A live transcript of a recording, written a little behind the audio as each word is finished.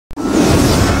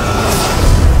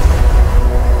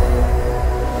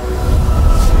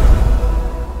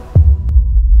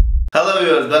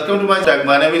welcome to my channel.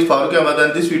 My name is Farooq Ahmed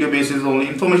and this video base is only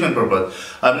information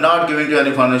purpose. I am not giving you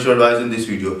any financial advice in this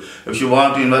video. If you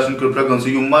want to invest in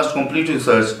cryptocurrency, you must complete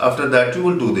research. After that, you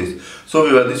will do this. So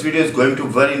this video is going to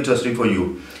be very interesting for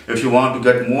you. If you want to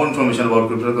get more information about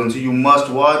cryptocurrency, you must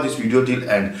watch this video till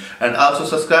end. And also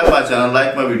subscribe my channel,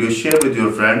 like my video, share with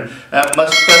your friend, and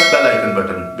must press bell icon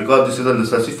button because this is a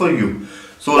necessity for you.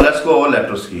 So let's go over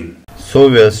laptop screen. So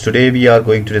today we are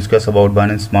going to discuss about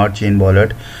Binance Smart Chain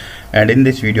Wallet, and in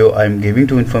this video I am giving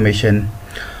you information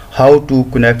how to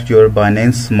connect your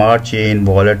Binance Smart Chain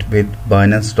Wallet with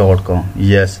Binance.com.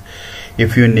 Yes,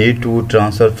 if you need to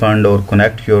transfer fund or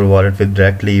connect your wallet with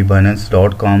directly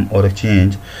Binance.com or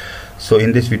exchange, so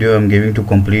in this video I am giving you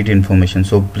complete information.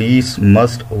 So please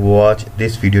must watch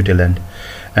this video till end,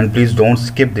 and please don't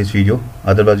skip this video,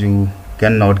 otherwise you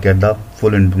cannot get the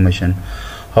full information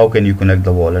how can you connect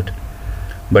the wallet.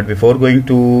 But before going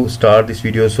to start this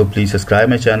video, so please subscribe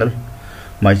my channel.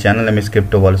 My channel name is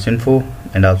Crypto Wallets Info,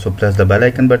 and also press the bell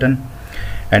icon button.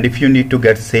 And if you need to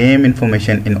get same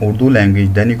information in Urdu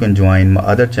language, then you can join my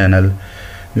other channel,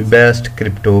 Best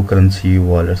Cryptocurrency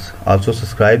Wallets. Also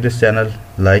subscribe this channel,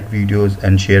 like videos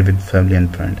and share with family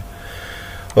and friend.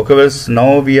 Okay,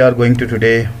 now we are going to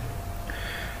today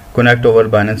connect our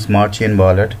Binance Smart Chain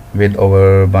Wallet with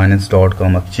our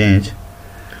Binance.com exchange.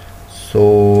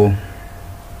 So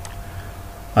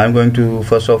I'm going to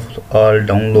first of all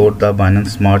download the Binance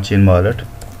Smart Chain Wallet,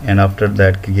 and after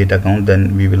that create account,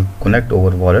 then we will connect our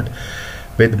wallet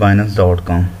with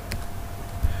Binance.com.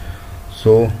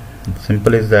 So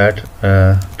simple is that,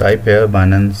 type here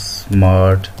Binance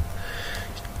Smart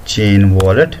Chain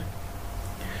Wallet,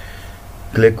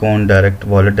 click on direct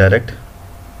wallet, direct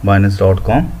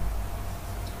Binance.com.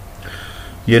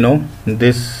 You know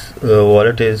this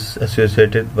wallet is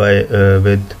associated by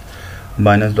with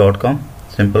Binance.com.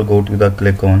 Simple go to the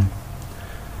click on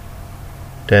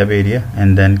tab area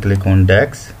and then click on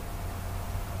DEX.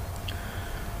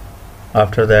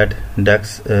 After that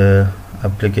DEX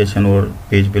application or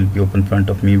page will be open in front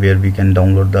of me where we can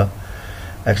download the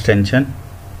extension.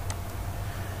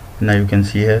 Now you can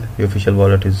see here the official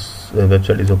wallet is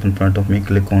website is open in front of me.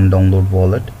 Click on download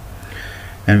wallet,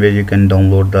 and where you can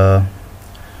download the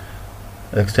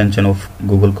extension of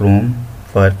Google Chrome,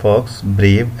 Firefox,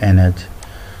 Brave and Edge.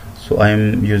 So I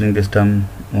am using this term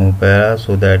Opera,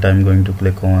 so that I am going to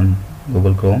click on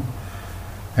Google Chrome,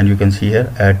 and you can see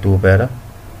here add to Opera.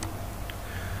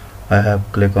 I have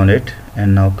clicked on it,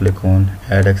 and now click on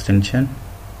add extension.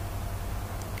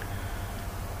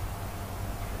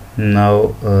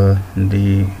 Now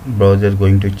the browser is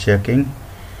going to checking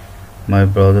my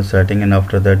browser setting, and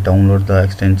after that download the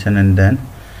extension and then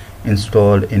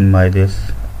install in my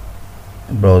this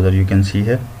browser. You can see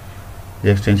here the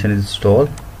extension is installed.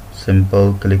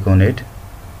 Simple click on it,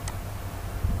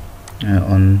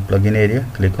 on plugin area,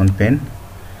 click on pin,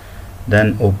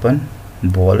 then open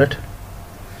wallet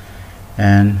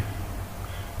and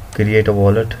create a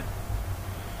wallet,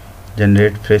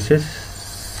 generate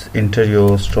phrases, enter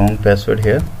your strong password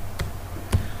here.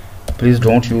 Please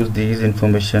don't use these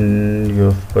information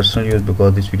your personal use,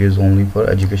 because this video is only for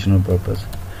educational purpose.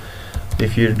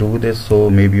 If you do this,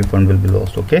 so maybe your fund will be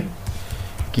lost. Okay,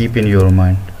 keep in your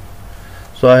mind.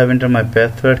 So I have entered my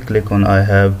password. Click on I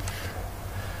have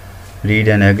read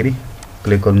and agree,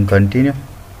 click on continue,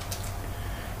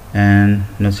 and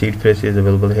seed phrase is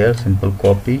available here. Simple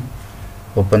copy,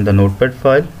 open the notepad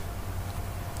file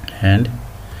and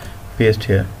paste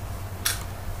here.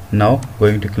 Now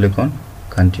going to click on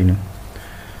continue.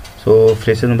 So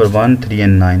phrases number 1, 3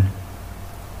 and 9.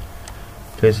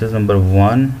 Phrases number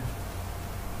 1,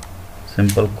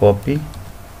 simple copy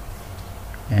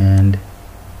and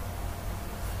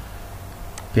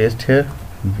paste here.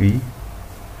 V.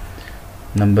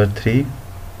 Number 3,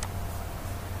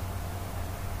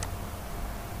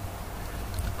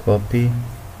 copy,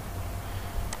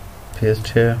 paste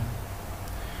here,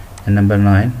 and number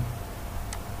 9,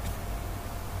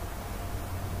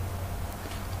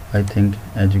 I think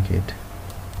educate,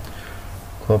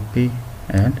 copy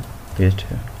and paste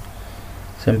here.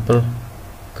 Simple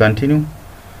continue.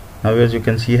 Now as you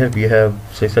can see here, we have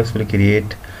successfully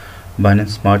created Binance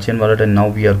Smart Chain Wallet, and now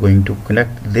we are going to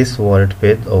connect this wallet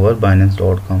with our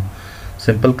Binance.com.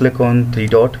 Simple click on 3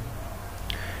 dot,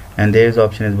 and there is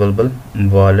option is available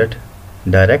wallet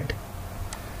direct.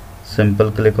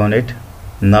 Simple click on it.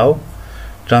 Now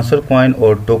transfer coin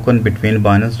or token between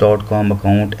Binance.com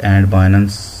account and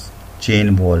Binance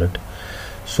Chain Wallet.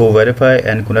 So verify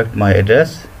and connect my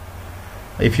address.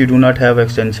 If you do not have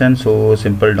extension, so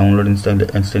simple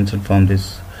download extension from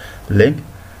this link.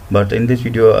 But in this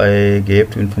video I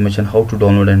gave information how to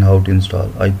download and how to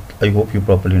install. I hope you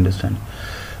properly understand.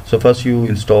 So first you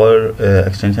install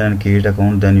extension and create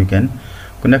account, then you can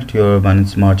connect your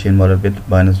Binance Smart Chain Wallet with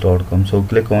Binance.com. So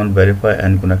click on verify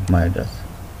and connect my address.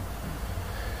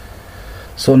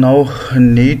 So now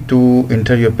need to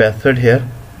enter your password here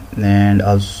and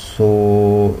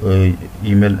also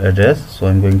email address. So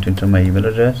I'm going to enter my email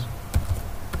address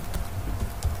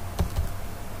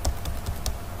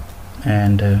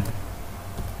and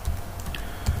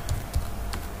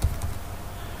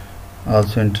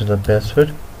also enter the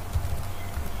password.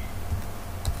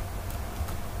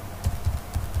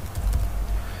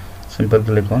 Simple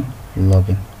click on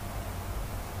login.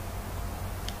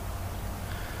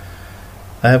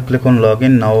 I have clicked on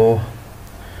login. Now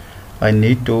I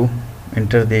need to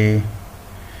enter the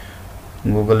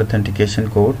Google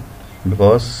authentication code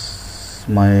because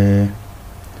my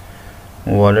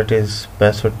wallet is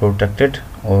password protected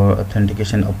or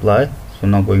authentication apply. So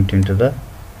now going to enter the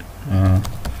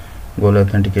Google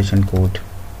authentication code.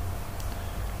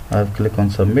 I have clicked on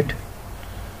submit.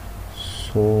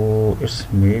 So it's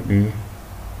maybe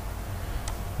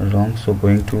wrong. So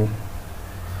going to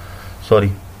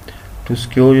to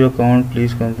secure your account,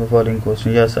 please confirm following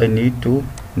question. Yes, I need to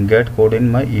get code in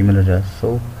my email address.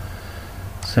 So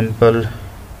simple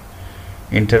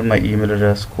enter my email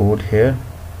address code here.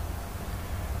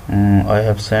 I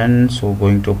have sent, so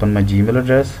going to open my Gmail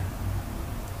address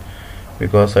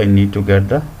because I need to get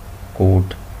the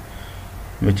code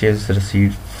which is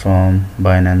received from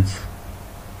Binance.com.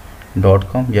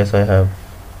 Yes, I have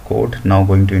code. Now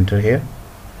going to enter here.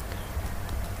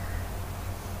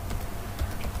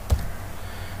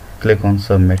 Click on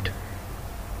submit.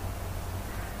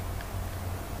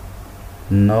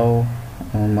 Now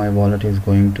my wallet is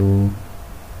going to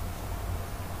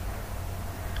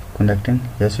connecting.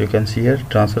 Yes, you can see here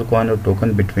transfer coin or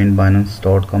token between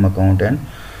Binance.com account and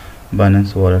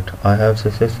Binance wallet. I have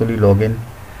successfully logged in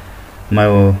my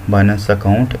Binance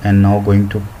account and now going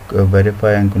to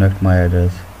verify and connect my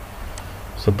address.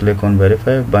 So click on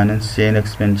verify. Binance Chain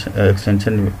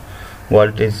extension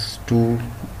wallet is tool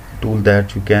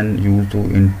that you can use to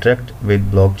interact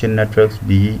with blockchain networks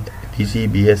BTC,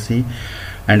 BSC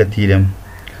and Ethereum.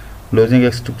 Losing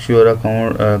access to your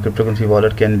account cryptocurrency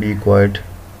wallet can be quite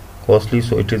costly,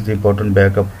 so it is important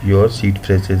backup your seed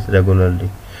phrases regularly.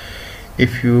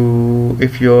 If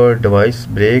your device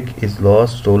break, is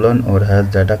lost, stolen or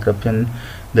has data corruption,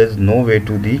 there is no way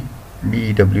to the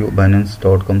BEW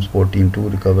Binance.com support team to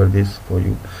recover this for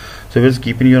you. So just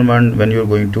keep in your mind when you're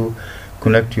going to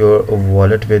connect your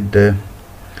wallet with the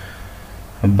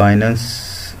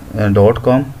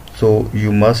Binance.com, so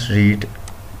you must read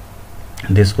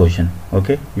this question.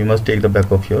 Okay, you must take the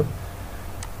back of your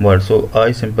wallet. So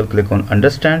I simple click on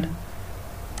understand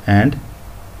and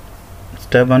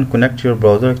step 1, connect your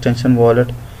browser extension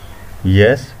wallet.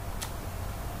 Yes.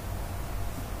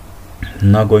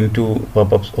 Now going to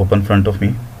pop-ups open front of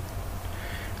me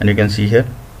and you can see here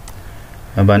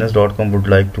Binance.com would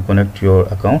like to connect your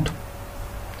account.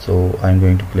 So I'm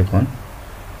going to click on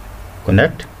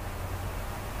connect.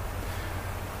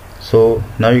 So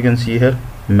now you can see here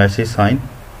message sign.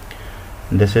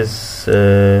 This is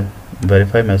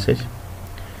verify message.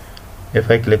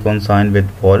 If I click on sign with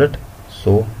wallet,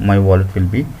 so my wallet will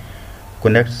be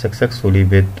connect successfully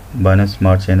with Binance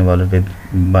Smart Chain Wallet with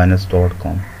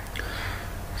Binance.com.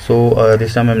 So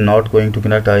this time I'm not going to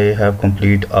connect. I have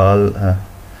complete all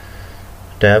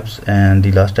tabs and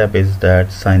the last tab is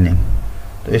that signing.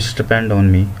 So it's depend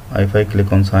on me. If I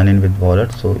click on sign in with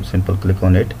wallet, so simple click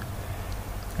on it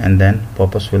and then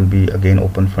pop-ups will be again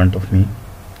open front of me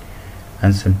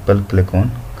and simple click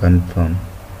on confirm.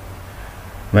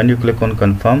 When you click on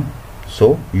confirm,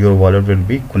 so your wallet will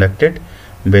be connected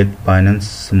with Binance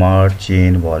Smart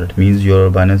Chain Wallet. Means your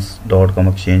Binance.com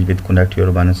exchange will connect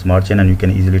your Binance Smart Chain and you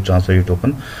can easily transfer your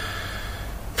token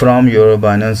from your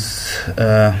Binance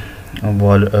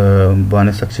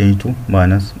Binance exchange to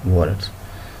Binance wallets.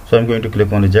 So I'm going to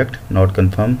click on reject, not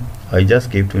confirm. I just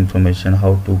gave you information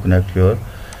how to connect your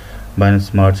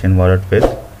Binance Smart Chain Wallet with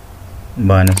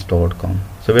Binance.com.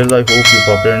 So well, I hope you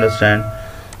properly understand.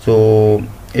 So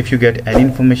if you get any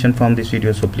information from this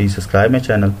video, so please subscribe my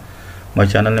channel. My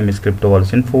channel name is Crypto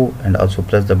Wallets Info, and also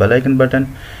press the bell icon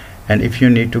button. And if you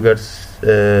need to get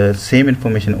same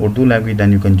information in Urdu language,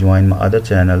 then you can join my other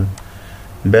channel,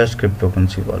 Best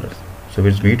Cryptocurrency Wallet. So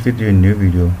we'll meet with you in new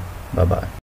video. Bye bye.